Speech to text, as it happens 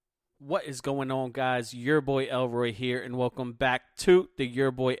What is going on, guys? Your boy Elroy here, and welcome back to the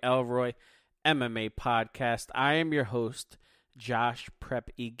Your Boy Elroy MMA podcast. I am your host, Josh Prep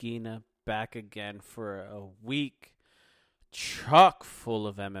Iguina, back again for a week chock full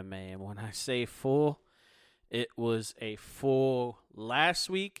of MMA. And when I say full, it was a full last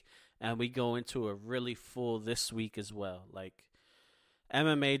week, and we go into a really full this week as well. Like,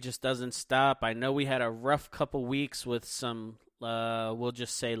 MMA just doesn't stop. I know we had a rough couple weeks with some we'll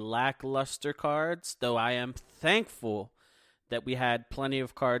just say lackluster cards, though I am thankful that we had plenty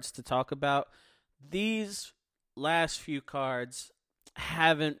of cards to talk about. These last few cards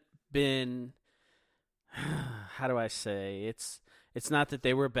haven't been, how do I say, it's not that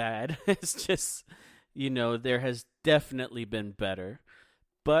they were bad, it's just, there has definitely been better.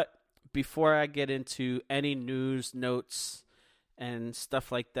 But before I get into any news, notes, and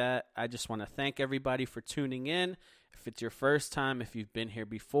stuff like that, I just want to thank everybody for tuning in. If it's your first time, if you've been here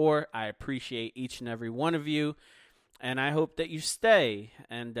before, I appreciate each and every one of you. And I hope that you stay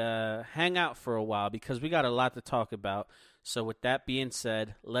and hang out for a while because we got a lot to talk about. So with that being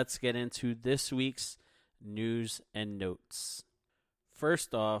said, let's get into this week's news and notes.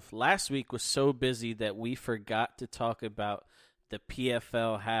 First off, last week was so busy that we forgot to talk about the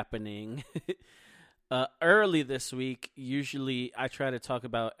PFL happening early this week. Usually I try to talk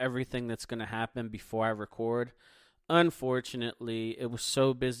about everything that's going to happen before I record. Unfortunately, it was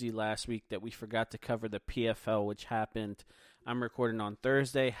so busy last week that we forgot to cover the PFL, which happened, I'm recording on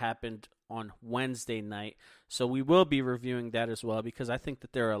Thursday, happened on Wednesday night. So we will be reviewing that as well because I think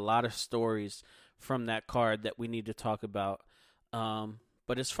that there are a lot of stories from that card that we need to talk about.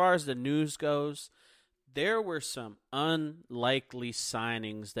 But as far as the news goes, there were some unlikely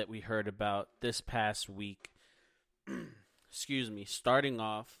signings that we heard about this past week. Excuse me, starting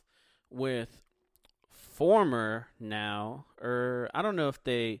off with former now, or I don't know if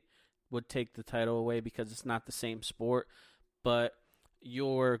they would take the title away because it's not the same sport, but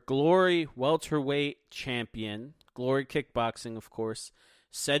your Glory welterweight champion, Glory Kickboxing, of course,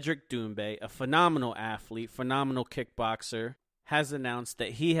 Cedric Doumbé, a phenomenal athlete, phenomenal kickboxer, has announced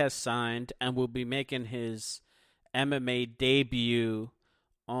that he has signed and will be making his MMA debut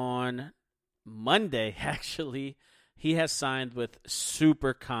on Monday, actually. He has signed with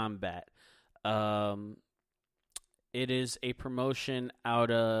Super Combat. It is a promotion out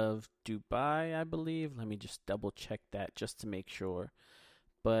of Dubai, I believe. Let me just double check that just to make sure.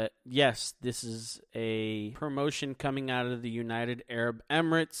 But yes, this is a promotion coming out of the United Arab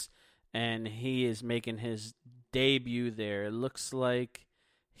Emirates, and he is making his debut there. It looks like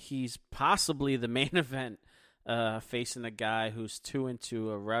he's possibly the main event, facing a guy who's 2-2,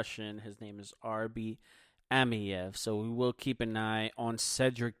 a Russian. His name is Arbi Amiev. So we will keep an eye on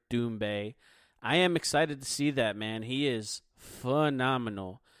Cedric Doumbé. I am excited to see that, man. He is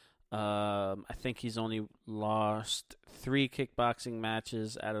phenomenal. I think he's only lost 3 kickboxing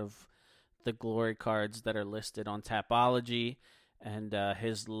matches out of the Glory cards that are listed on Tapology. And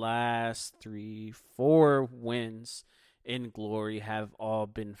his last 4 wins in Glory have all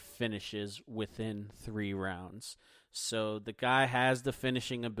been finishes within 3 rounds. So the guy has the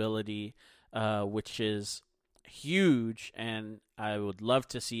finishing ability, which is huge. And I would love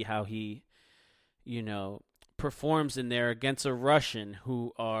to see how he performs in there against a Russian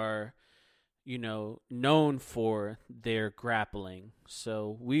who are, known for their grappling.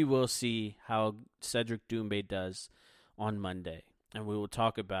 So we will see how Cedric Doumbé does on Monday, and we will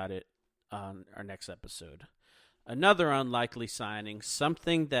talk about it on our next episode. Another unlikely signing,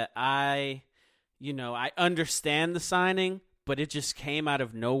 something that I understand the signing, but it just came out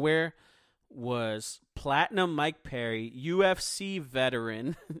of nowhere, was Platinum Mike Perry, UFC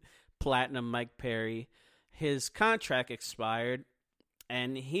veteran, Platinum Mike Perry. His contract expired,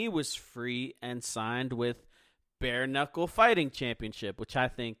 and he was free and signed with Bare Knuckle Fighting Championship, which I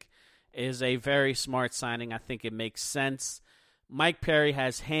think is a very smart signing. I think it makes sense. Mike Perry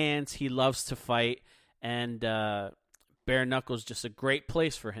has hands. He loves to fight, and Bare Knuckle's just a great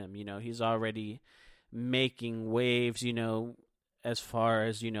place for him. He's already making waves, as far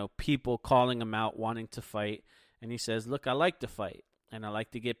as, people calling him out wanting to fight. And he says, look, I like to fight. And I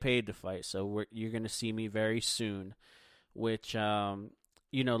like to get paid to fight, so you're going to see me very soon, which,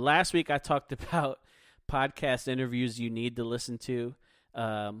 last week I talked about podcast interviews you need to listen to.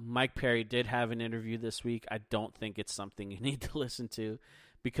 Mike Perry did have an interview this week. I don't think it's something you need to listen to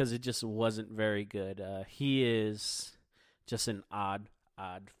because it just wasn't very good. He is just an odd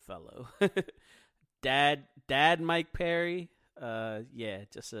fellow. Dad Mike Perry,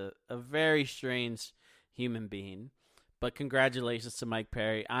 just a very strange human being. But congratulations to Mike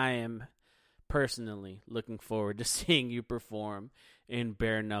Perry. I am personally looking forward to seeing you perform in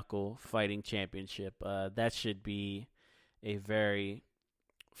bare knuckle fighting championship. That should be a very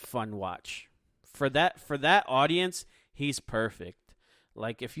fun watch. For that audience, he's perfect.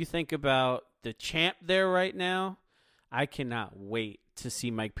 Like, if you think about the champ there right now, I cannot wait to see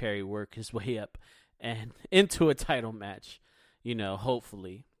Mike Perry work his way up and into a title match,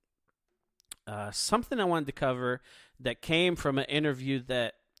 hopefully. Something I wanted to cover that came from an interview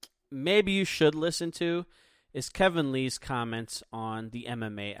that maybe you should listen to is Kevin Lee's comments on the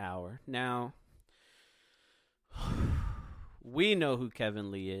MMA Hour. Now, we know who Kevin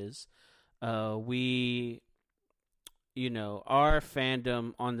Lee is. Our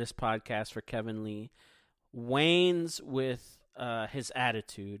fandom on this podcast for Kevin Lee wanes with his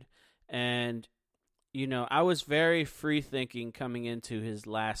attitude. And, I was very free-thinking coming into his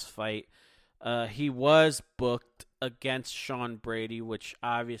last fight. He was booked against Sean Brady, which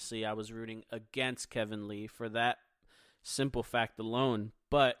obviously I was rooting against Kevin Lee for that simple fact alone.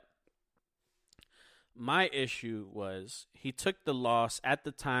 But my issue was he took the loss at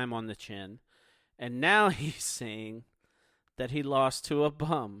the time on the chin, and now he's saying that he lost to a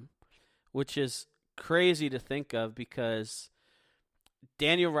bum, which is crazy to think of because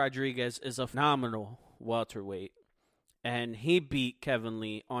Daniel Rodriguez is a phenomenal welterweight, and he beat Kevin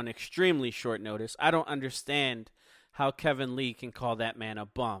Lee on extremely short notice. I don't understand how Kevin Lee can call that man a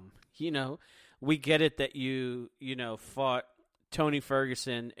bum. We get it that you fought Tony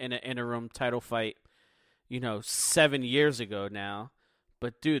Ferguson in an interim title fight, 7 years ago now.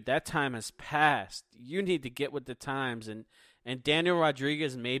 But, dude, that time has passed. You need to get with the times. And Daniel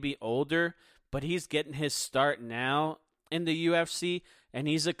Rodriguez may be older, but he's getting his start now in the UFC, and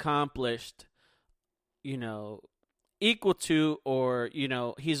he's accomplished, equal to or,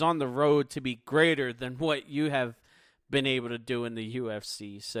 he's on the road to be greater than what you have been able to do in the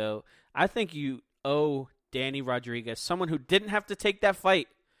UFC. So I think you owe Danny Rodriguez, someone who didn't have to take that fight,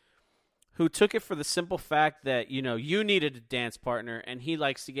 who took it for the simple fact that, you needed a dance partner and he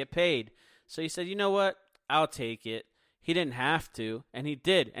likes to get paid. So he said, you know what? I'll take it. He didn't have to, and he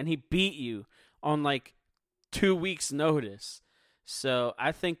did, and he beat you on 2 weeks' notice. So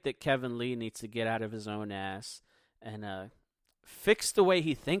I think that Kevin Lee needs to get out of his own ass and fix the way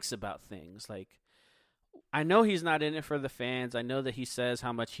he thinks about things. I know he's not in it for the fans. I know that he says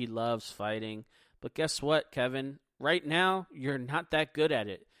how much he loves fighting. But guess what, Kevin? Right now, you're not that good at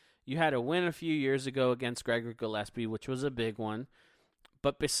it. You had a win a few years ago against Gregor Gillespie, which was a big one.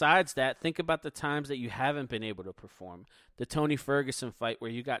 But besides that, think about the times that you haven't been able to perform. The Tony Ferguson fight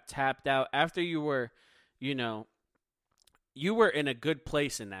where you got tapped out after you were, you were in a good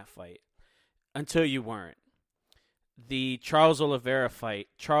place in that fight until you weren't. The Charles Oliveira fight,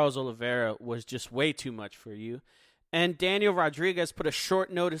 Charles Oliveira was just way too much for you. And Daniel Rodriguez put a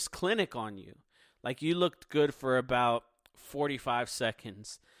short notice clinic on you. You looked good for about 45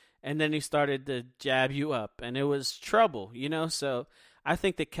 seconds. And then he started to jab you up. And it was trouble, So I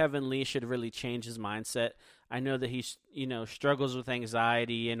think that Kevin Lee should really change his mindset. I know that he, struggles with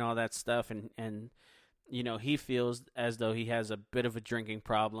anxiety and all that stuff. And he feels as though he has a bit of a drinking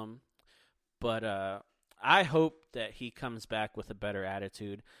problem. But I hope that he comes back with a better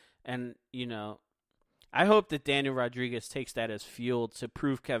attitude. And, I hope that Daniel Rodriguez takes that as fuel to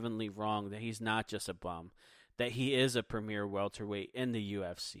prove Kevin Lee wrong, that he's not just a bum, that he is a premier welterweight in the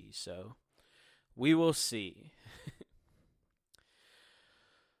UFC. So we will see.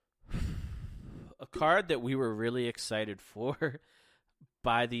 A card that we were really excited for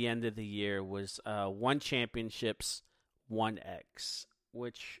by the end of the year was One Championships 1X,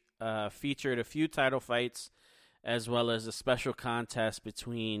 which featured a few title fights as well as a special contest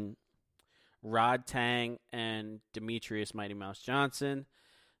between Rod Tang and Demetrius Mighty Mouse Johnson.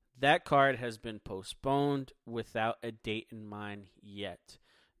 That card has been postponed without a date in mind yet.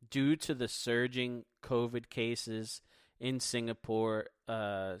 Due to the surging COVID cases in Singapore,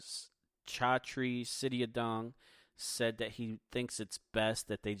 Chatri Sityodtong said that he thinks it's best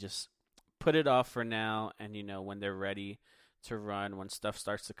that they just put it off for now, and when they're ready to run, when stuff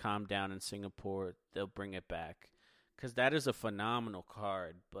starts to calm down in Singapore, they'll bring it back. Because that is a phenomenal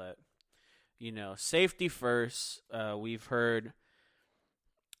card, but safety first. We've heard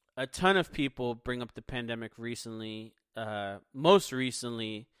a ton of people bring up the pandemic recently. Most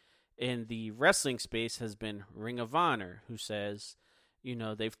recently in the wrestling space has been Ring of Honor, who says,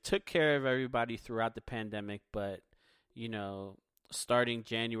 they've took care of everybody throughout the pandemic, but, starting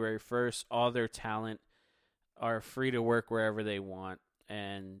January 1st, all their talent are free to work wherever they want.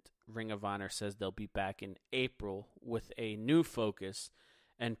 And Ring of Honor says they'll be back in April with a new focus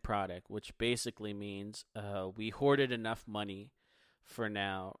and product, which basically means we hoarded enough money for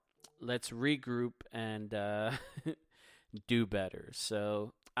now. Let's regroup and do better.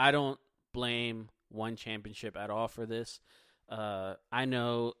 So I don't blame one championship at all for this. I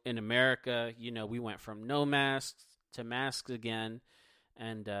know in America, we went from no masks to masks again,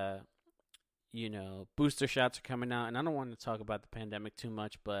 and booster shots are coming out. And I don't want to talk about the pandemic too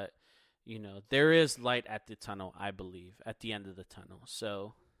much, but there is light at the tunnel, I believe, at the end of the tunnel.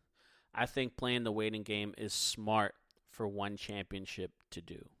 So I think playing the waiting game is smart for one championship to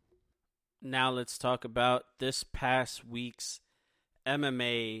do. Now let's talk about this past week's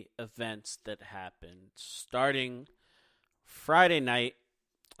MMA events that happened. Starting Friday night,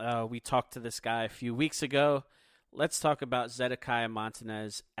 we talked to this guy a few weeks ago. Let's talk about Zedekiah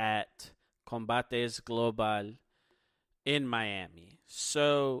Montanez at Combates Global in Miami.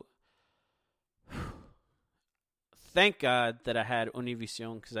 So, thank God that I had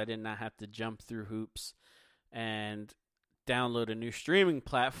Univision because I did not have to jump through hoops and download a new streaming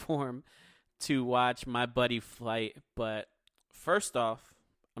platform to watch my buddy fight. But first off,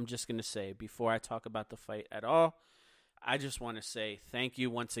 I'm just going to say, before I talk about the fight at all, I just want to say thank you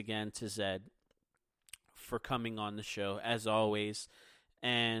once again to Zed for coming on the show, as always.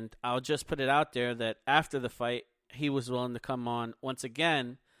 And I'll just put it out there that after the fight, he was willing to come on once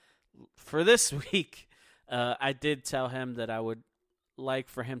again for this week. I did tell him that I would like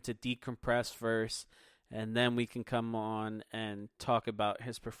for him to decompress first, and then we can come on and talk about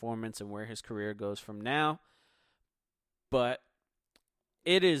his performance and where his career goes from now. But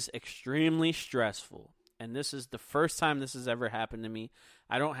it is extremely stressful, and this is the first time this has ever happened to me.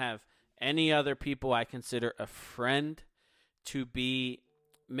 I don't have any other people I consider a friend to be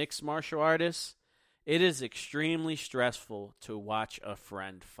mixed martial artists. It is extremely stressful to watch a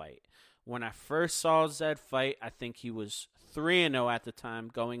friend fight. When I first saw Zed fight, I think he was 3-0 at the time,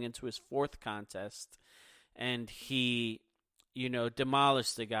 going into his fourth contest. And he,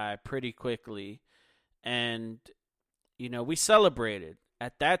 demolished the guy pretty quickly. And, we celebrated.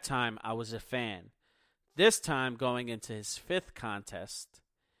 At that time, I was a fan. This time, going into his fifth contest,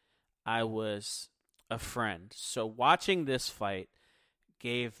 I was a friend. So watching this fight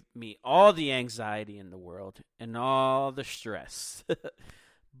gave me all the anxiety in the world and all the stress.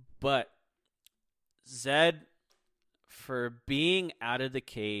 But Zed, for being out of the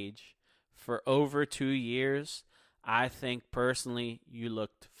cage for over 2 years, I think personally you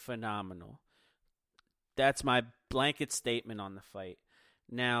looked phenomenal. That's my blanket statement on the fight.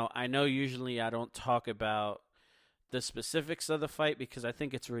 Now, I know usually I don't talk about the specifics of the fight because I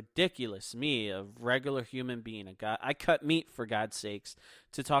think it's ridiculous, me, a regular human being, a guy, I cut meat for God's sakes,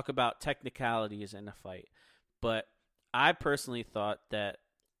 to talk about technicalities in a fight. But I personally thought that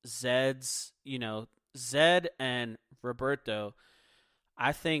Zed and Roberto,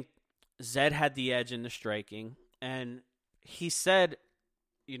 I think Zed had the edge in the striking. And he said,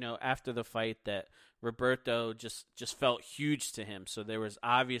 after the fight that Roberto just felt huge to him. So there was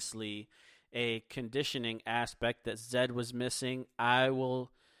obviously a conditioning aspect that Zed was missing. I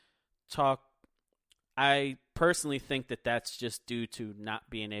personally think that that's just due to not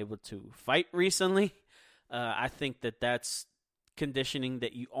being able to fight recently. I think that that's conditioning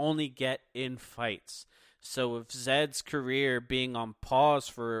that you only get in fights. So with Zed's career being on pause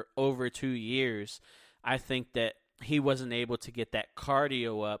for over 2 years, I think that he wasn't able to get that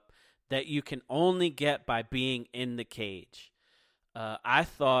cardio up that you can only get by being in the cage. I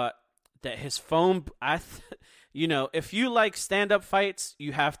thought that his phone, if you like stand-up fights,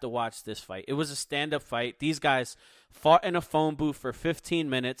 you have to watch this fight. It was a stand-up fight. These guys fought in a phone booth for 15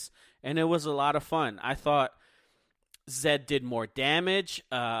 minutes, and it was a lot of fun. I thought Zed did more damage.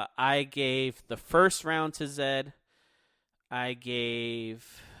 I gave the first round to Zed. I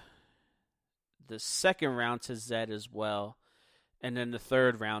gave the second round to Zed as well. And then the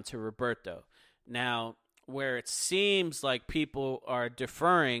third round to Roberto. Now, where it seems like people are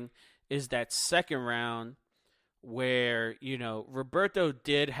deferring is that second round where, Roberto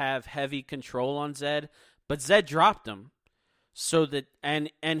did have heavy control on Zed, but Zed dropped him. So that and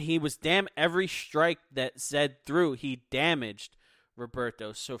he was every strike that Zed threw, he damaged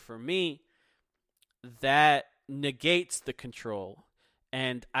Roberto. So for me, that negates the control.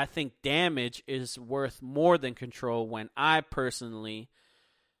 And I think damage is worth more than control when I personally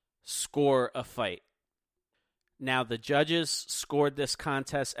score a fight. Now, the judges scored this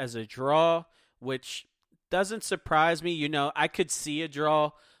contest as a draw, which doesn't surprise me. I could see a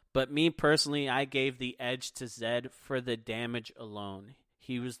draw, but me personally, I gave the edge to Zed for the damage alone.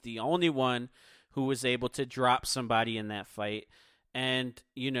 He was the only one who was able to drop somebody in that fight. And,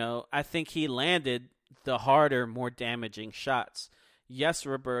 I think he landed the harder, more damaging shots. Yes,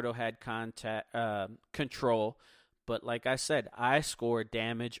 Roberto had control, but like I said, I scored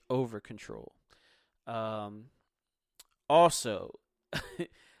damage over control. Also,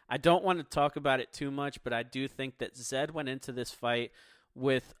 I don't want to talk about it too much, but I do think that Zed went into this fight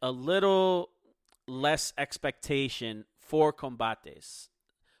with a little less expectation for Combates.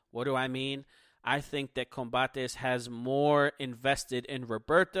 What do I mean? I think that Combates has more invested in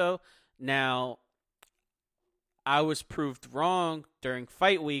Roberto. Now, I was proved wrong during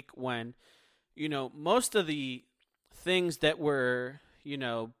fight week when, most of the things that were,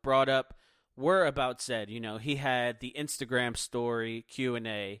 brought up were about Zed. He had the Instagram story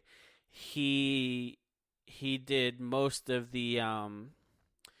Q&A. He did most of the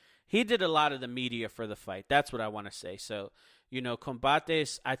he did a lot of the media for the fight. That's what I want to say. So,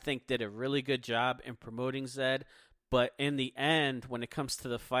 Combates, I think, did a really good job in promoting Zed. But in the end, when it comes to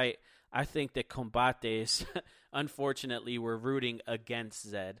the fight, I think that Combates, unfortunately, were rooting against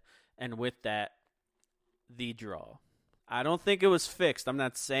Zed. And with that, the draw. I don't think it was fixed. I'm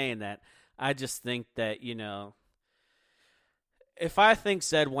not saying that. I just think that, if I think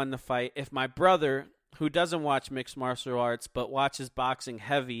Zed won the fight, if my brother, who doesn't watch mixed martial arts but watches boxing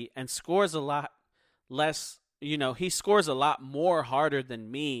heavy and scores a lot less, he scores a lot more harder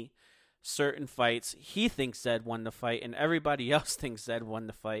than me certain fights, he thinks Zed won the fight and everybody else thinks Zed won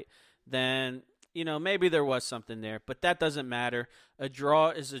the fight, then, maybe there was something there. But that doesn't matter. A draw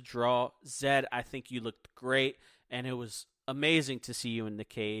is a draw. Zed, I think you looked great, and it was amazing to see you in the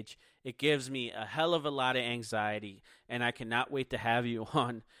cage. It gives me a hell of a lot of anxiety, and I cannot wait to have you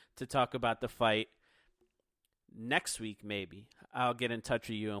on to talk about the fight next week, maybe. I'll get in touch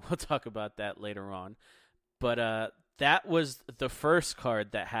with you, and we'll talk about that later on. But that was the first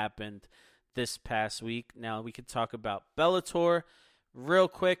card that happened this past week. Now, we could talk about Bellator real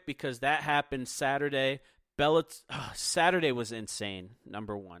quick because that happened Saturday. Saturday was insane,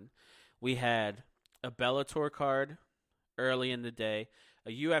 number one. We had a Bellator card early in the day, a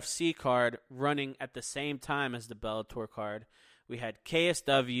UFC card running at the same time as the Bellator card. We had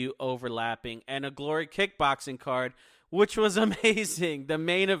KSW overlapping and a Glory Kickboxing card, which was amazing. The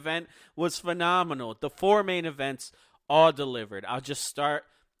main event was phenomenal. The 4 main events all delivered. I'll just start.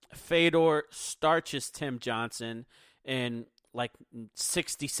 Fedor starches Tim Johnson in like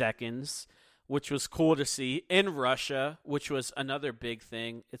 60 seconds, which was cool to see, in Russia, which was another big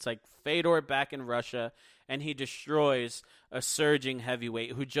thing. It's like Fedor back in Russia, and he destroys a surging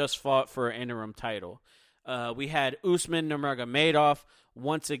heavyweight who just fought for an interim title. We had Usman Nurmagomedov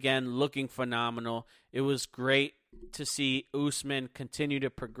once again looking phenomenal. It was great to see Usman continue to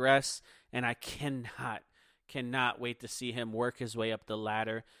progress, and I cannot wait to see him work his way up the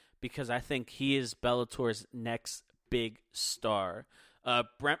ladder because I think he is Bellator's next big star.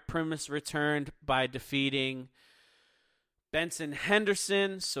 Brent Primus returned by defeating Benson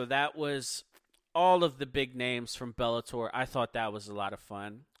Henderson, so that was all of the big names from Bellator. I thought that was a lot of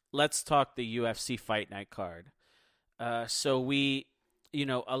fun. Let's talk the UFC Fight Night card. So we,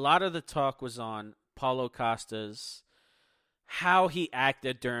 a lot of the talk was on Paulo Costa's, how he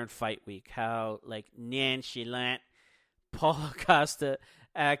acted during fight week, how, nonchalant Paulo Costa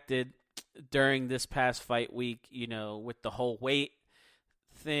acted during this past fight week, with the whole weight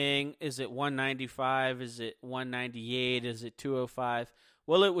thing. Is it 195? Is it 198? Is it 205?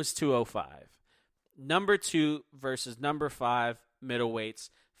 Well, it was 205. Number 2 versus number 5 middleweights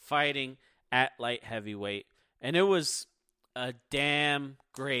fighting at light heavyweight. And it was a damn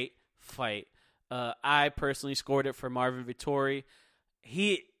great fight. I personally scored it for Marvin Vettori.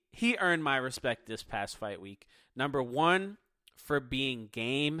 He earned my respect this past fight week. Number 1, for being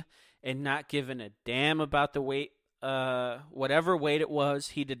game and not giving a damn about the weight. Whatever weight it was,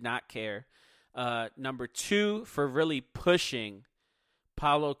 he did not care. Number 2, for really pushing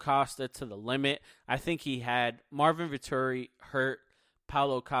Paulo Costa to the limit. I think he had Marvin Vettori hurt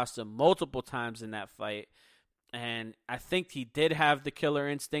Paulo Costa multiple times in that fight. And I think he did have the killer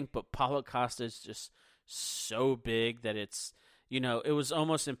instinct, but Paulo Costa is just so big that it's, it was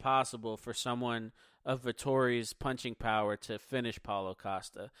almost impossible for someone of Vettori's punching power to finish Paulo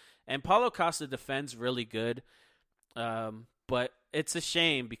Costa. And Paulo Costa defends really good, but it's a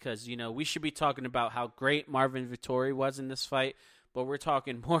shame because, we should be talking about how great Marvin Vettori was in this fight, but we're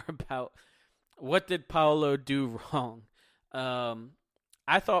talking more about what did Paulo do wrong.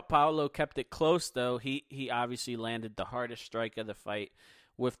 I thought Paulo kept it close, though. He obviously landed the hardest strike of the fight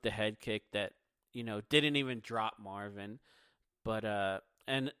with the head kick that, didn't even drop Marvin. But,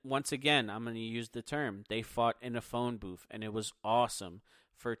 and once again, I'm going to use the term, they fought in a phone booth, and it was awesome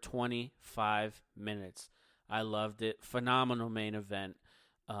for 25 minutes. I loved it. Phenomenal main event.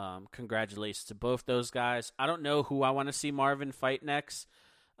 Congratulations to both those guys. I don't know who I want to see Marvin fight next,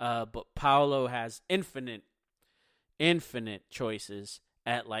 but Paulo has infinite choices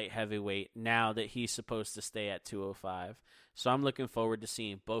at light heavyweight now that he's supposed to stay at 205. So I'm looking forward to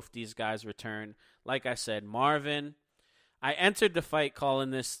seeing both these guys return. Like I said, Marvin, I entered the fight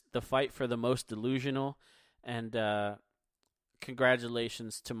calling this the fight for the most delusional, and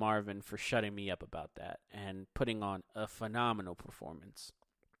congratulations to Marvin for shutting me up about that and putting on a phenomenal performance.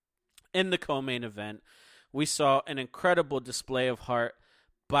 In the co-main event, we saw an incredible display of heart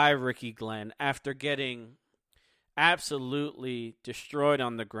by Ricky Glenn after getting absolutely destroyed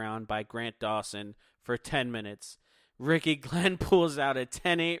on the ground by Grant Dawson for 10 minutes. Ricky Glenn pulls out a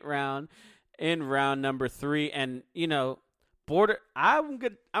 10-8 round in round number 3, and I'm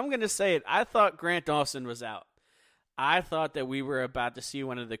gonna say it. I thought Grant Dawson was out. I thought that we were about to see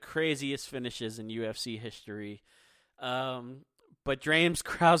one of the craziest finishes in UFC history. But James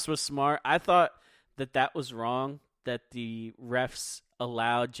Krause was smart. I thought that was wrong, that the refs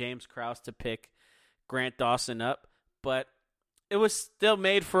allowed James Krause to pick Grant Dawson up, but it was still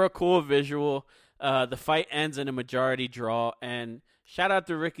made for a cool visual. The fight ends in a majority draw, and shout out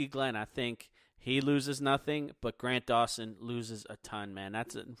to Ricky Glenn. I think he loses nothing, but Grant Dawson loses a ton, man.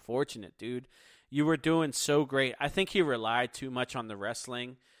 That's unfortunate, dude. You were doing so great. I think he relied too much on the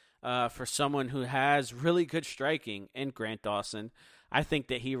wrestling for someone who has really good striking in Grant Dawson. I think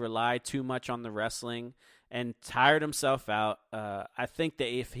that he relied too much on the wrestling and tired himself out. I think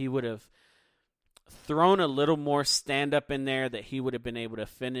that if he would have thrown a little more stand-up in there, that he would have been able to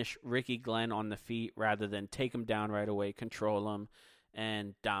finish Ricky Glenn on the feet rather than take him down right away, control him,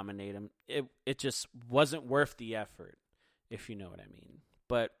 and dominate him. It just wasn't worth the effort, if you know what I mean.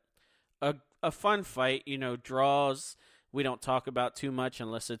 But a fun fight, draws we don't talk about too much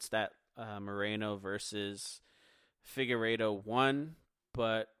unless it's that Moreno versus Figueiredo one.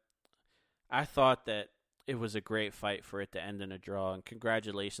 But I thought that it was a great fight for it to end in a draw, and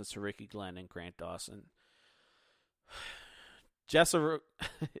congratulations to Ricky Glenn and Grant Dawson. Jessica,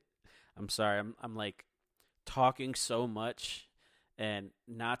 I'm sorry, I'm like talking so much and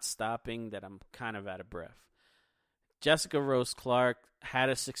not stopping that I'm kind of out of breath. Jessica Rose Clark had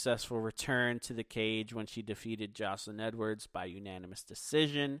a successful return to the cage when she defeated Jocelyn Edwards by unanimous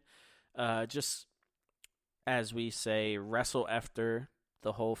decision. Just as we say, wrestle after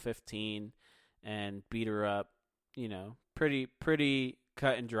the whole 15 and beat her up. Pretty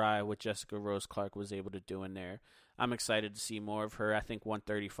cut and dry what Jessica Rose Clark was able to do in there. I'm excited to see more of her. I think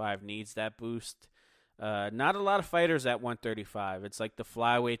 135 needs that boost. Not a lot of fighters at 135. It's like the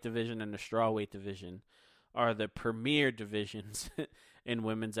flyweight division and the strawweight division are the premier divisions in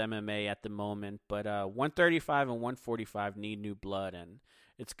women's MMA at the moment. But 135 and 145 need new blood, and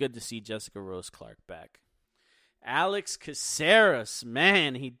it's good to see Jessica Rose Clark back. Alex Caceres,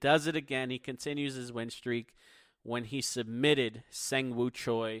 man, he does it again. He continues his win streak when he submitted Seung-Woo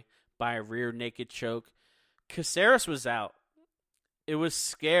Choi by a rear naked choke. Caceres was out. It was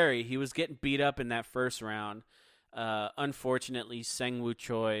scary. He was getting beat up in that first round. Unfortunately, Seung-Woo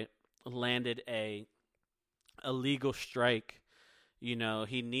Choi landed a illegal strike. He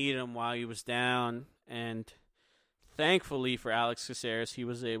needed him while he was down, and thankfully for Alex Caceres, he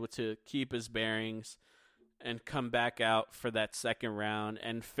was able to keep his bearings and come back out for that second round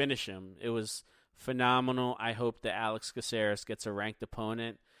and finish him. It was phenomenal. I hope that Alex Caceres gets a ranked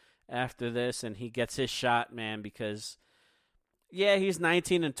opponent after this and he gets his shot, man, because he's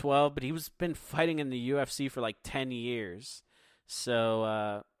 19-12, but he's been fighting in the UFC for like 10 years.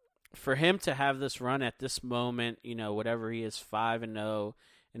 So for him to have this run at this moment, whatever he is, 5-0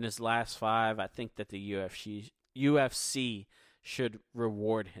 in his last 5, I think that the UFC should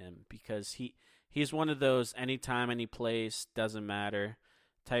reward him because he's one of those anytime, any place, doesn't matter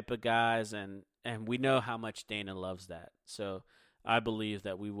type of guys, and we know how much Dana loves that. So I believe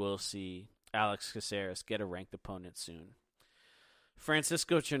that we will see Alex Caceres get a ranked opponent soon.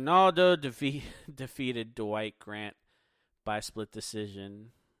 Francisco Trinaldo defeated Dwight Grant by split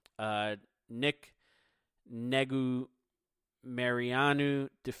decision. Nick Negumereanu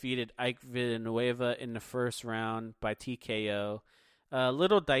defeated Ike Villanueva in the first round by TKO. A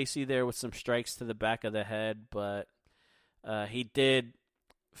little dicey there with some strikes to the back of the head, but he did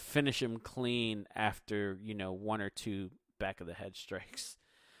finish him clean after, 1 or 2 back of the head strikes.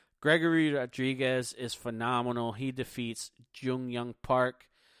 Gregory Rodriguez is phenomenal. He defeats Jung Young Park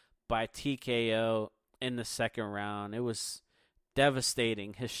by TKO in the second round. It was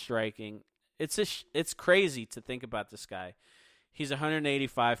devastating, his striking. It's crazy to think about this guy. He's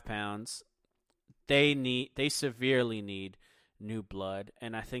 185 pounds. They severely need new blood,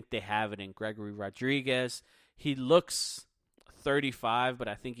 and I think they have it in Gregory Rodriguez. He looks 35, but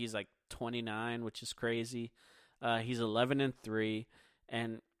I think he's like 29, which is crazy. He's 11-3,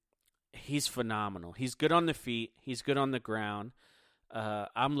 and he's phenomenal. He's good on the feet. He's good on the ground.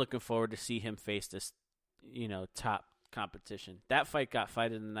 I'm looking forward to see him face this, top competition. That fight got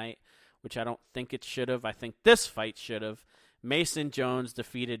fight of the night, which I don't think it should have. I think this fight should have. Mason Jones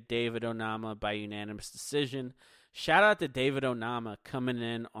defeated David Onama by unanimous decision. Shout out to David Onama coming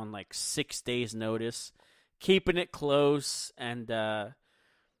in on like 6 days' notice, keeping it close, and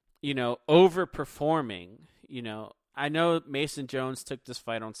overperforming. I know Mason Jones took this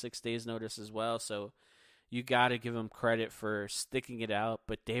fight on 6 days' notice as well, so you got to give him credit for sticking it out.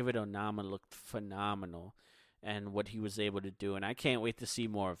 But David Onama looked phenomenal and what he was able to do, and I can't wait to see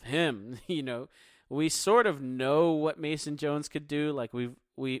more of him. We sort of know what Mason Jones could do. Like we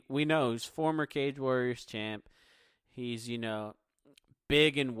know he's former Cage Warriors champ. He's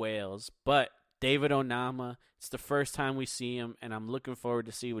big in Wales, but David Onama, it's the first time we see him, and I'm looking forward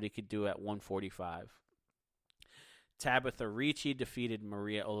to see what he could do at 145. Tabitha Ricci defeated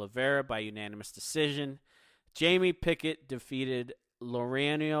Maria Oliveira by unanimous decision. Jamie Pickett defeated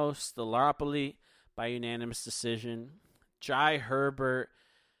Loreno Staropoli by unanimous decision. Jai Herbert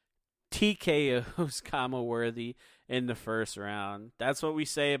TKO's Kama Worthy in the first round. That's what we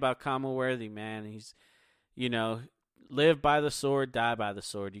say about Kama Worthy, man. He's, live by the sword, die by the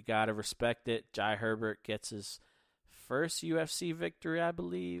sword. You got to respect it. Jai Herbert gets his first UFC victory, I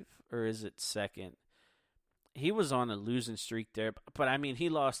believe, or is it second? He was on a losing streak there, but I mean, he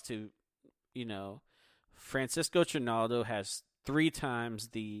lost to, Francisco Trinaldo has 3 times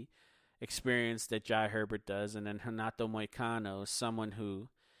the experience that Jai Herbert does, and then Renato Moicano is someone who,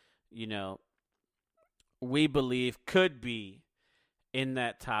 we believe could be in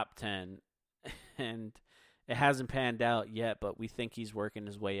that top 10, and it hasn't panned out yet, but we think he's working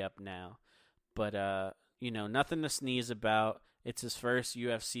his way up now. But, nothing to sneeze about. It's his first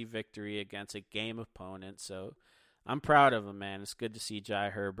UFC victory against a game opponent, so I'm proud of him, man. It's good to see Jai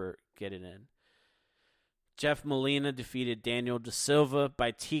Herbert get it in. Jeff Molina defeated Daniel Da Silva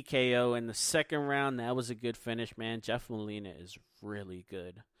by TKO in the second round. That was a good finish, man. Jeff Molina is really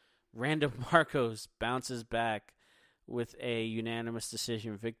good. Randa Marcos bounces back with a unanimous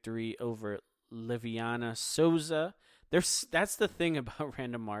decision victory over Liviana Souza. That's the thing about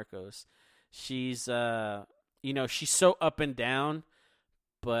Randa Marcos. She's she's so up and down,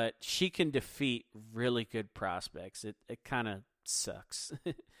 but she can defeat really good prospects. It kind of sucks.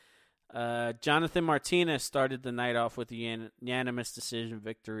 Jonathan Martinez started the night off with a unanimous decision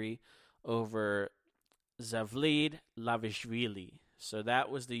victory over Zavlid Lavishvili. So that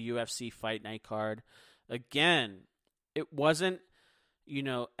was the UFC Fight Night card. Again, it wasn't,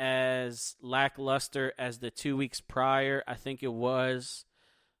 as lackluster as the 2 weeks prior. I think it was,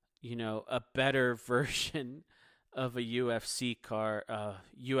 a better version of a UFC card,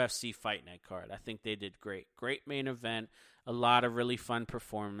 UFC Fight Night card. I think they did great. Great main event. A lot of really fun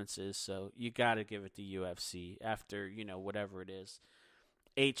performances. So you got to give it to UFC after, whatever it is.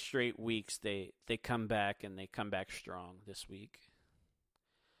 8 straight weeks, they come back, and they come back strong this week.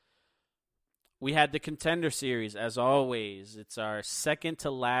 We had the Contender Series, as always. It's our second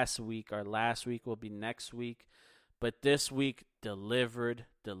to last week. Our last week will be next week. But this week, delivered.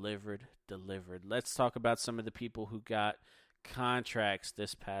 Let's talk about some of the people who got contracts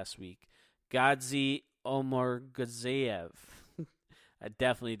this past week. Gadzi Omurgazev. I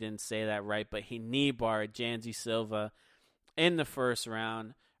definitely didn't say that right, but he knee-barred Janzi Silva in the first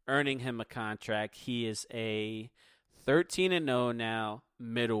round, earning him a contract. He is a 13-0 now,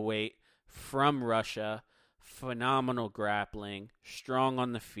 middleweight from Russia. Phenomenal grappling, strong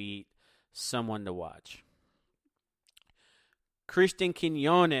on the feet, someone to watch. Christian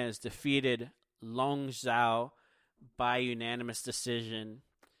Quinones defeated Long Zhao by unanimous decision.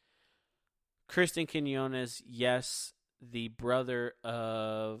 Christian Quinones, yes, the brother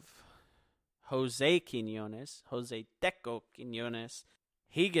of Jose Quinones, Jose Teco Quinones,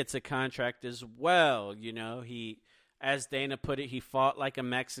 he gets a contract as well. He, as Dana put it, he fought like a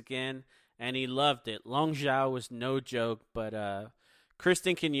Mexican, and he loved it. Long Zhao was no joke, but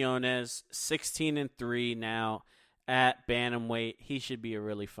Christian Quinones, 16-3 now at bantamweight. He should be a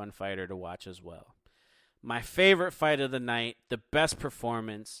really fun fighter to watch as well. My favorite fight of the night, the best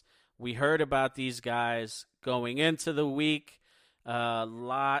performance. We heard about these guys going into the week. A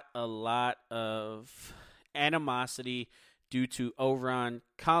lot of animosity due to Oran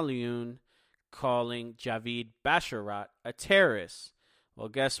Kalioun calling Javid Basharat a terrorist. Well,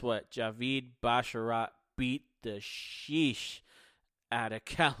 guess what? Javid Basharat beat the sheesh out of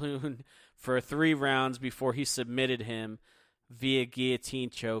Kalioun for 3 rounds before he submitted him via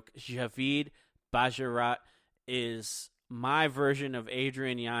guillotine choke. Javid Basharat is my version of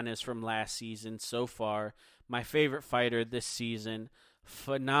Adrian Yanez from last season so far. My favorite fighter this season.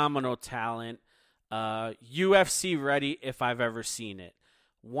 Phenomenal talent. UFC ready if I've ever seen it.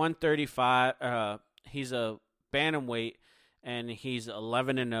 135. He's a bantamweight, and he's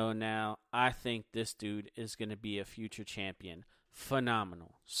 11-0 now. I think this dude is going to be a future champion.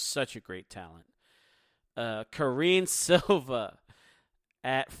 Phenomenal. Such a great talent. Karine Silva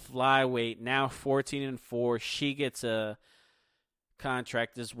at flyweight, now 14-4. She gets a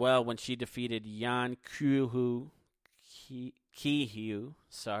contract as well when she defeated Yan Kihu,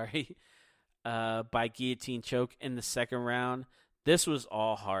 by guillotine choke in the second round. This was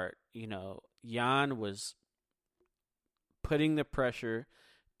all heart. Yan was putting the pressure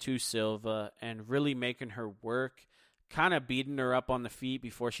to Silva and really making her work, kind of beating her up on the feet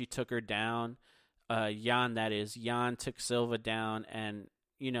before she took her down. Yan took Silva down and,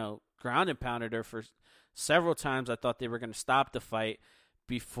 ground and pounded her for several times. I thought they were going to stop the fight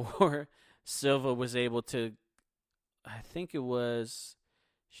before Silva was able to, I think it was,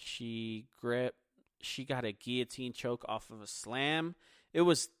 she got a guillotine choke off of a slam. It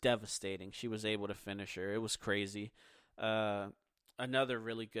was devastating. She was able to finish her. It was crazy. Another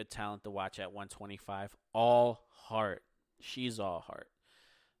really good talent to watch at 125. All heart. She's all heart.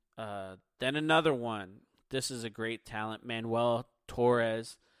 Then another one. This is a great talent. Manuel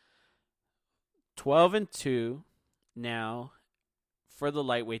Torres. 12-2 now for the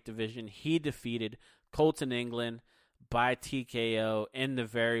lightweight division. He defeated Colton England by TKO in the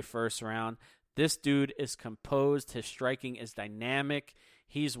very first round. This dude is composed. His striking is dynamic.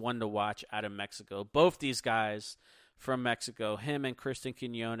 He's one to watch out of Mexico. Both these guys from Mexico, him and Christian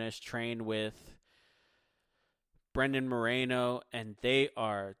Quinones, trained with Brendan Moreno, and they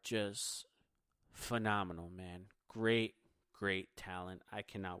are just phenomenal, man. Great talent. I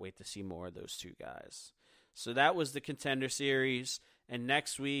cannot wait to see more of those two guys. So that was the Contender Series, and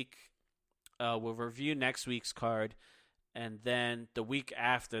next week we'll review next week's card, and then the week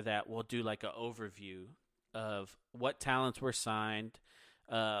after that we'll do like an overview of what talents were signed,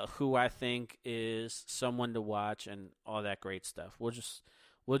 who I think is someone to watch, and all that great stuff. We'll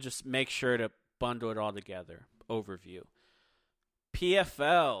just make sure to bundle it all together. Overview.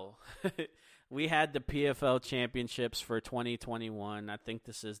 PFL. We had the PFL championships for 2021. I think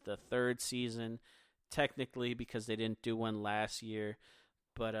this is the third season, technically, because they didn't do one last year.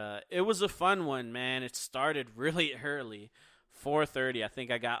 But it was a fun one, man. It started really early, 4:30. I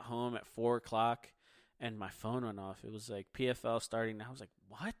think I got home at 4 o'clock, and my phone went off. It was like PFL starting. I was like,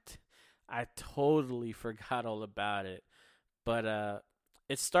 what? I totally forgot all about it. But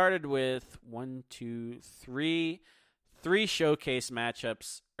it started with 3 showcase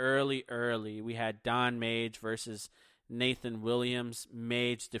matchups early. We had Don Mage versus Nathan Williams.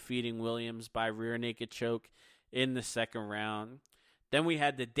 Mage defeating Williams by rear naked choke in the second round. Then we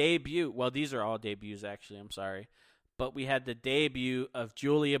had the debut. Well, these are all debuts, actually. I'm sorry. But we had the debut of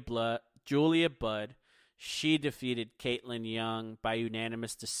Julia Budd. She defeated Caitlin Young by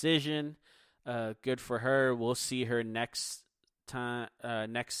unanimous decision. Good for her. We'll see her next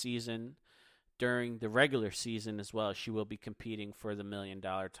season during the regular season as well. She will be competing for the $1 million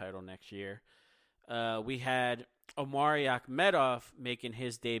title next year. We had Omari Akhmedov making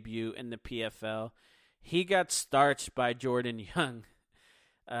his debut in the PFL. He got starched by Jordan Young.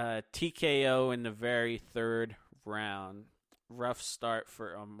 TKO in the very third round. Rough start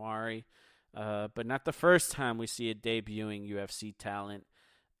for Omari. But not the first time we see a debuting UFC talent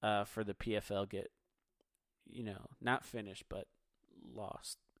for the PFL get, not finished, but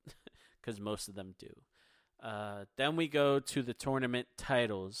lost. Because most of them do. Then we go to the tournament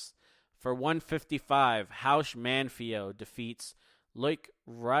titles. For 155, Haush Manfio defeats Loik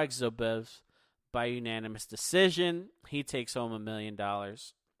Ragzobev by unanimous decision. He takes home $1 million.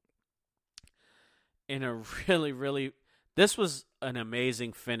 In a this was an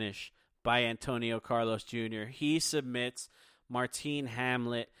amazing finish by Antonio Carlos Jr. He submits Martine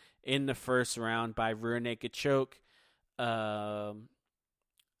Hamlet in the first round by rear naked choke.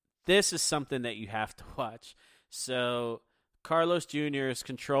 This is something that you have to watch. So Carlos Jr. is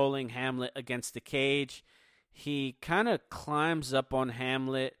controlling Hamlet against the cage. He kind of climbs up on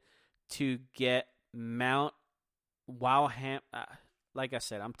Hamlet to get mount while like I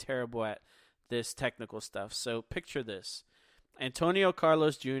said, I'm terrible at this technical stuff. So picture this. Antonio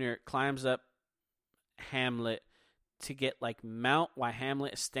Carlos Jr. climbs up Hamlet to get like mount while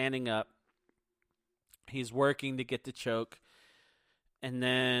Hamlet is standing up. He's working to get the choke. And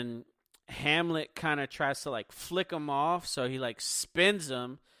then Hamlet kind of tries to like flick him off, so he like spins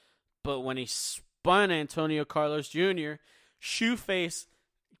him. But when he spun Antonio Carlos Jr., Shoeface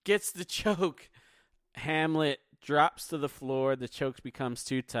gets the choke. Hamlet drops to the floor. The choke becomes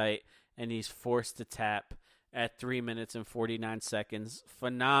too tight, and he's forced to tap at 3 minutes and 49 seconds.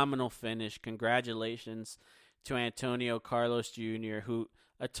 Phenomenal finish. Congratulations to Antonio Carlos Jr., who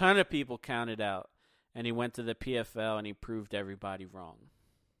a ton of people counted out. And he went to the PFL and he proved everybody wrong.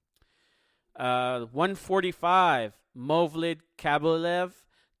 145, Movlid Kabulev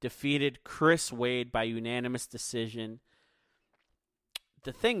defeated Chris Wade by unanimous decision.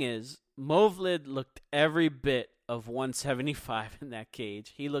 The thing is, Movlid looked every bit of 175 in that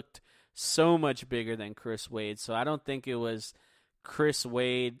cage. He looked so much bigger than Chris Wade. So I don't think it was Chris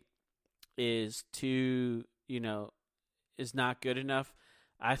Wade is too, is not good enough.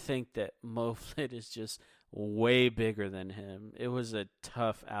 I think that Movlid is just way bigger than him. It was a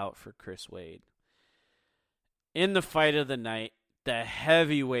tough out for Chris Wade. In the fight of the night, the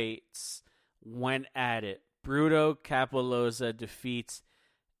heavyweights went at it. Bruto Capoloza defeats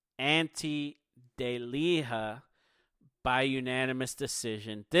Ante Delija by unanimous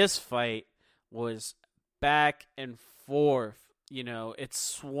decision. This fight was back and forth. It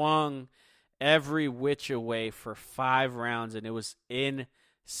swung every which away for 5 rounds, and it was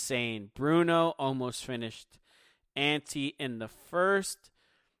insane. Bruno almost finished Ante in the first.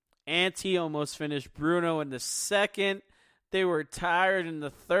 Ante almost finished Bruno in the second. They were tired in the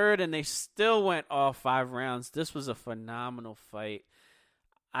third, and they still went all 5 rounds. This was a phenomenal fight.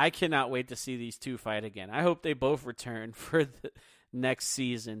 I cannot wait to see these two fight again. I hope they both return for the next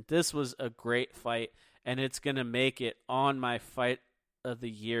season. This was a great fight, and it's going to make it on my fight of the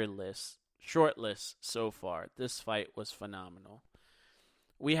year list, short list so far. This fight was phenomenal.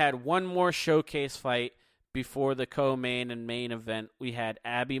 We had one more showcase fight before the co-main and main event. We had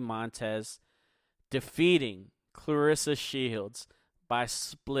Abby Montez defeating Clarissa Shields by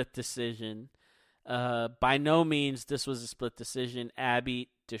split decision. By no means this was a split decision. Abby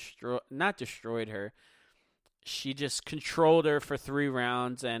not destroyed her. She just controlled her for 3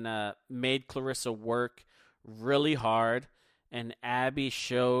 rounds and made Clarissa work really hard. And Abby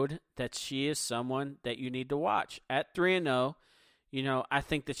showed that she is someone that you need to watch. At 3-0, I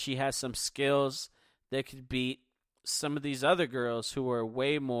think that she has some skills that could beat some of these other girls who are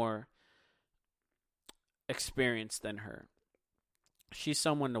way more experienced than her. She's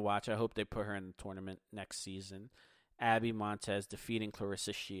someone to watch. I hope they put her in the tournament next season. Abby Montez defeating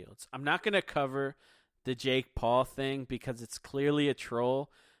Clarissa Shields. I'm not going to cover the Jake Paul thing because it's clearly a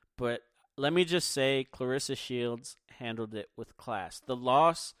troll, but let me just say Clarissa Shields handled it with class. The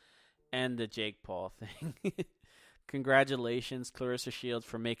loss and the Jake Paul thing. Congratulations, Clarissa Shields,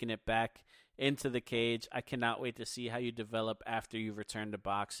 for making it back into the cage. I cannot wait to see how you develop after you return to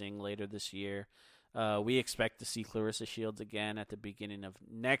boxing later this year. We expect to see Clarissa Shields again at the beginning of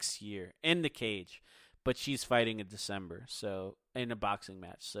next year in the cage, but she's fighting in December, so in a boxing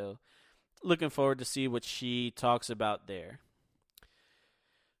match. So looking forward to see what she talks about there.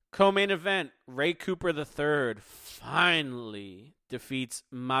 Co-main event, Ray Cooper III finally defeats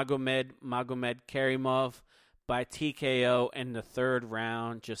Magomed Karimov by TKO in the 3rd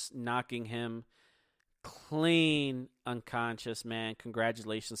round, just knocking him clean unconscious, man.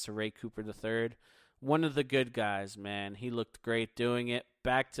 Congratulations to Ray Cooper III. One of the good guys, man. He looked great doing it.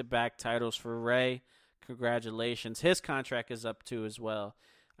 Back-to-back titles for Ray. Congratulations. His contract is up too as well.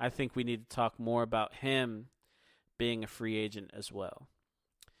 I think we need to talk more about him being a free agent as well.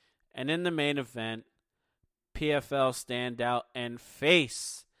 And in the main event, PFL standout and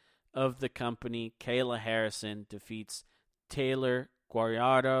face of the company, Kayla Harrison, defeats Taylor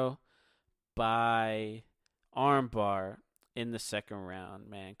Guarriado by armbar in the 2nd round.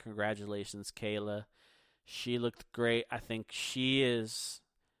 Man, congratulations, Kayla. She looked great. I think she is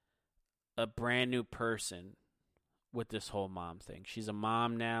a brand new person with this whole mom thing. She's a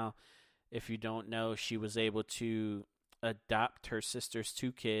mom now. If you don't know, she was able to adopt her sister's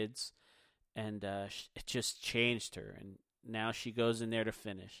 2 kids, and it just changed her. And now she goes in there to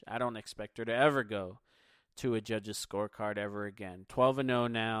finish. I don't expect her to ever go to a judge's scorecard ever again.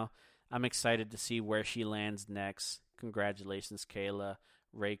 12-0 now. I'm excited to see where she lands next. Congratulations, Kayla,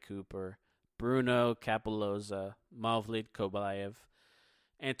 Ray Cooper, Bruno Capoloza, Mavlid Kobayev,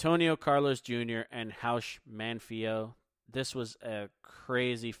 Antonio Carlos Jr., and Haush Manfio. This was a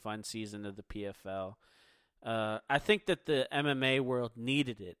crazy fun season of the PFL. I think that the MMA world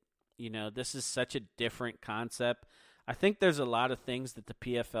needed it. This is such a different concept. I think there's a lot of things that the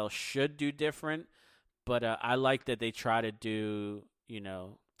PFL should do different, but I like that they try to do,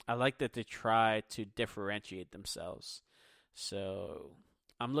 I like that they try to differentiate themselves. So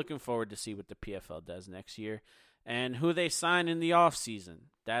I'm looking forward to see what the PFL does next year and who they sign in the offseason.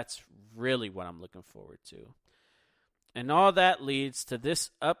 That's really what I'm looking forward to. And all that leads to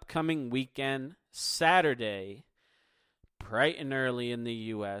this upcoming weekend, Saturday, bright and early in the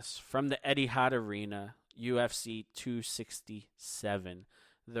U.S., from the Etihad Arena. UFC 267,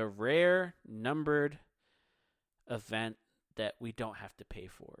 the rare numbered event that we don't have to pay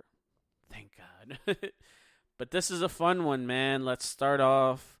for. Thank God. But this is a fun one, man. Let's start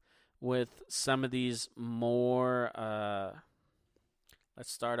off with some of these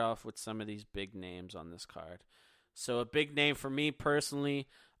big names on this card. So a big name for me personally,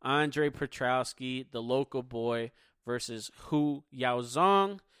 Andre Petrowski, the local boy, versus Hu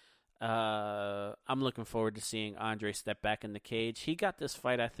Yaozong. I'm looking forward to seeing Andre step back in the cage. He got this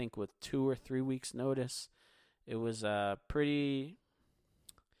fight, I think, with 2 or 3 weeks' notice. It was a pretty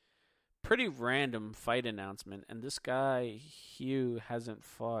random fight announcement, and this guy, Hugh, hasn't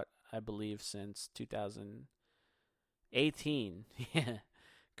fought, I believe, since 2018. Yeah,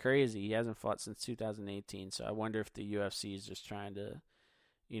 crazy. He hasn't fought since 2018, so I wonder if the UFC is just trying to,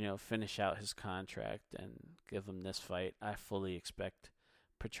 finish out his contract and give him this fight. I fully expect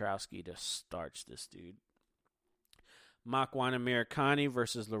Petrowski to starch this dude. Makwan Amirkhani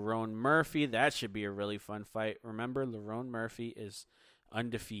versus Lerone Murphy. That should be a really fun fight. Remember, Lerone Murphy is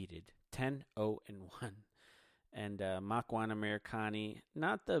undefeated, 10-0-1. And Makwan Amirkhani,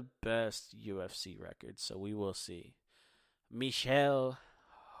 not the best UFC record, so we will see. Michel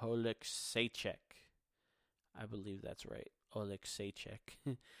Oleksiejczuk. I believe that's right.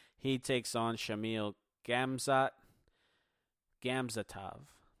 Oleksiejczuk. He takes on Shamil Gamzatov.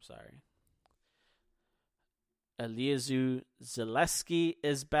 Sorry. Eliezer Zaleski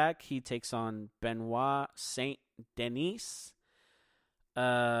is back. He takes on Benoit Saint Denis.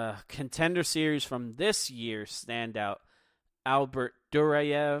 Contender series from this year standout. Albert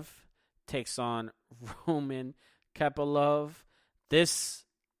Duraev takes on Roman Kapilov. This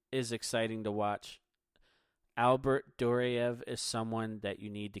is exciting to watch. Albert Duraev is someone that you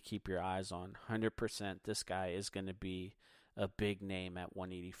need to keep your eyes on. 100%. This guy is going to be a big name at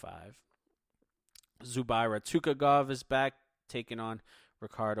 185. Zubaira Tukhugov is back, taking on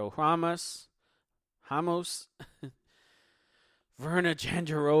Ricardo Ramos. Verna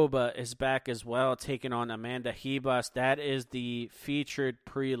Jandiroba is back as well, taking on Amanda Ribas. That is the featured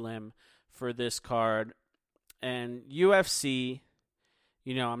prelim for this card. And UFC,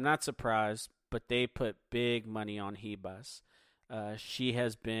 I'm not surprised, but they put big money on Ribas. She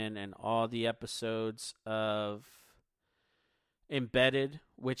has been in all the episodes of Embedded,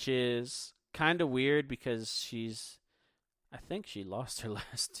 which is kind of weird because I think she lost her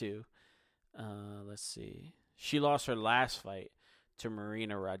last 2. Let's see. She lost her last fight to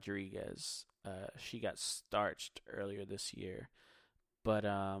Marina Rodriguez. She got starched earlier this year. But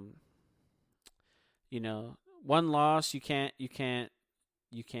one loss, you can't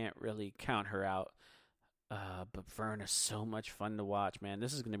really count her out. But Verna's so much fun to watch, man.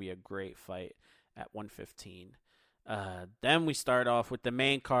 This is going to be a great fight at 115. Then we start off with the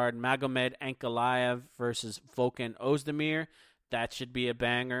main card, Magomed Ankalaev versus Volkan Ozdemir. That should be a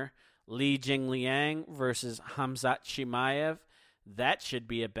banger. Li Jingliang versus Hamzat Chimaev. That should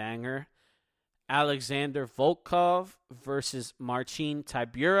be a banger. Alexander Volkov versus Marcin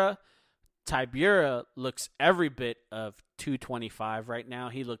Tybura. Tybura looks every bit of 225 right now.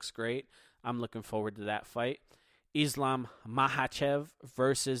 He looks great. I'm looking forward to that fight. Islam Makhachev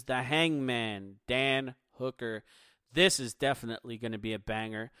versus the Hangman, Dan Hooker. This is definitely going to be a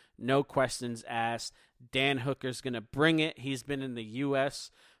banger. No questions asked. Dan Hooker's going to bring it. He's been in the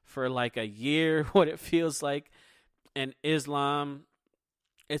U.S. for like a year, what it feels like. And Islam,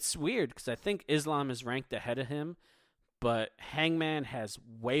 it's weird because I think Islam is ranked ahead of him, but Hangman has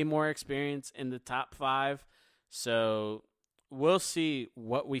way more experience in the top 5. So we'll see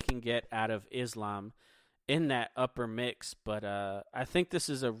what we can get out of Islam in that upper mix, but I think this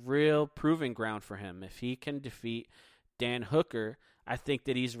is a real proving ground for him. If he can defeat Dan Hooker, I think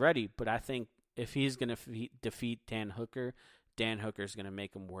that he's ready, but I think if he's going to defeat Dan Hooker's going to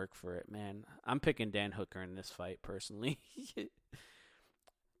make him work for it, man. I'm picking Dan Hooker in this fight, personally.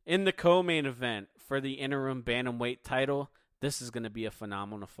 In the co-main event for the interim bantamweight title, this is going to be a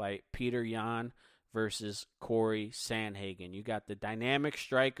phenomenal fight. Peter Yan versus Corey Sandhagen. You got the dynamic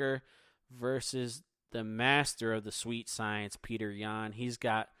striker versus the master of the sweet science, Peter Yan. He's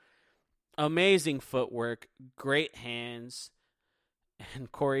got amazing footwork, great hands,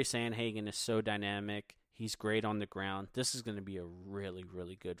 and Corey Sandhagen is so dynamic. He's great on the ground. This is going to be a really,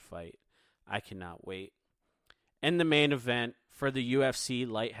 really good fight. I cannot wait. In the main event for the UFC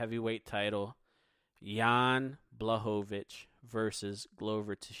light heavyweight title, Jan Blachowicz versus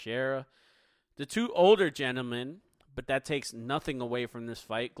Glover Teixeira. The two older gentlemen, but that takes nothing away from this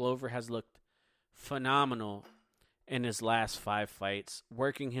fight. Glover has looked phenomenal in his last 5 fights,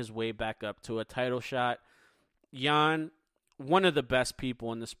 working his way back up to a title shot. Jan, one of the best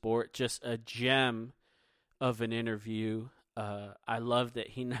people in the sport, just a gem of an interview. I love that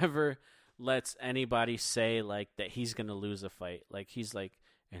he never lets anybody say like that he's gonna lose a fight. Like he's like,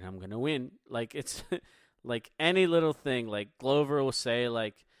 and I'm gonna win. Like it's like any little thing. Like Glover will say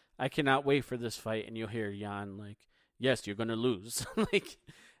like, I cannot wait for this fight, and you'll hear Jan like, yes, you're gonna lose. Like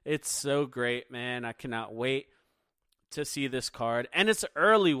it's so great, man. I cannot wait to see this card, and it's an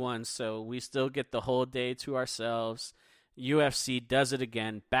early one, so we still get the whole day to ourselves. UFC does it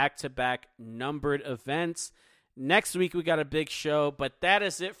again, back-to-back numbered events. Next week we got a big show, but that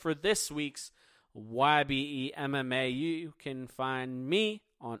is it for this week's YBE MMA. You can find me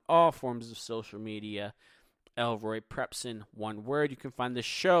on all forms of social media, Elroy Prepson, one word. You can find the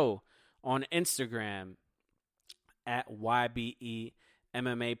show on Instagram at YBE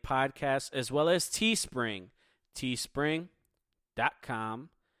MMA Podcast, as well as Teespring,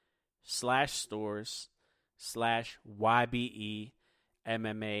 teespring.com/stores/YBE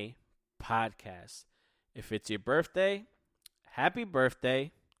MMA Podcast. If it's your birthday, happy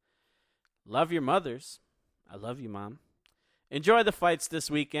birthday. Love your mothers. I love you, Mom. Enjoy the fights this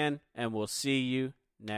weekend, and we'll see you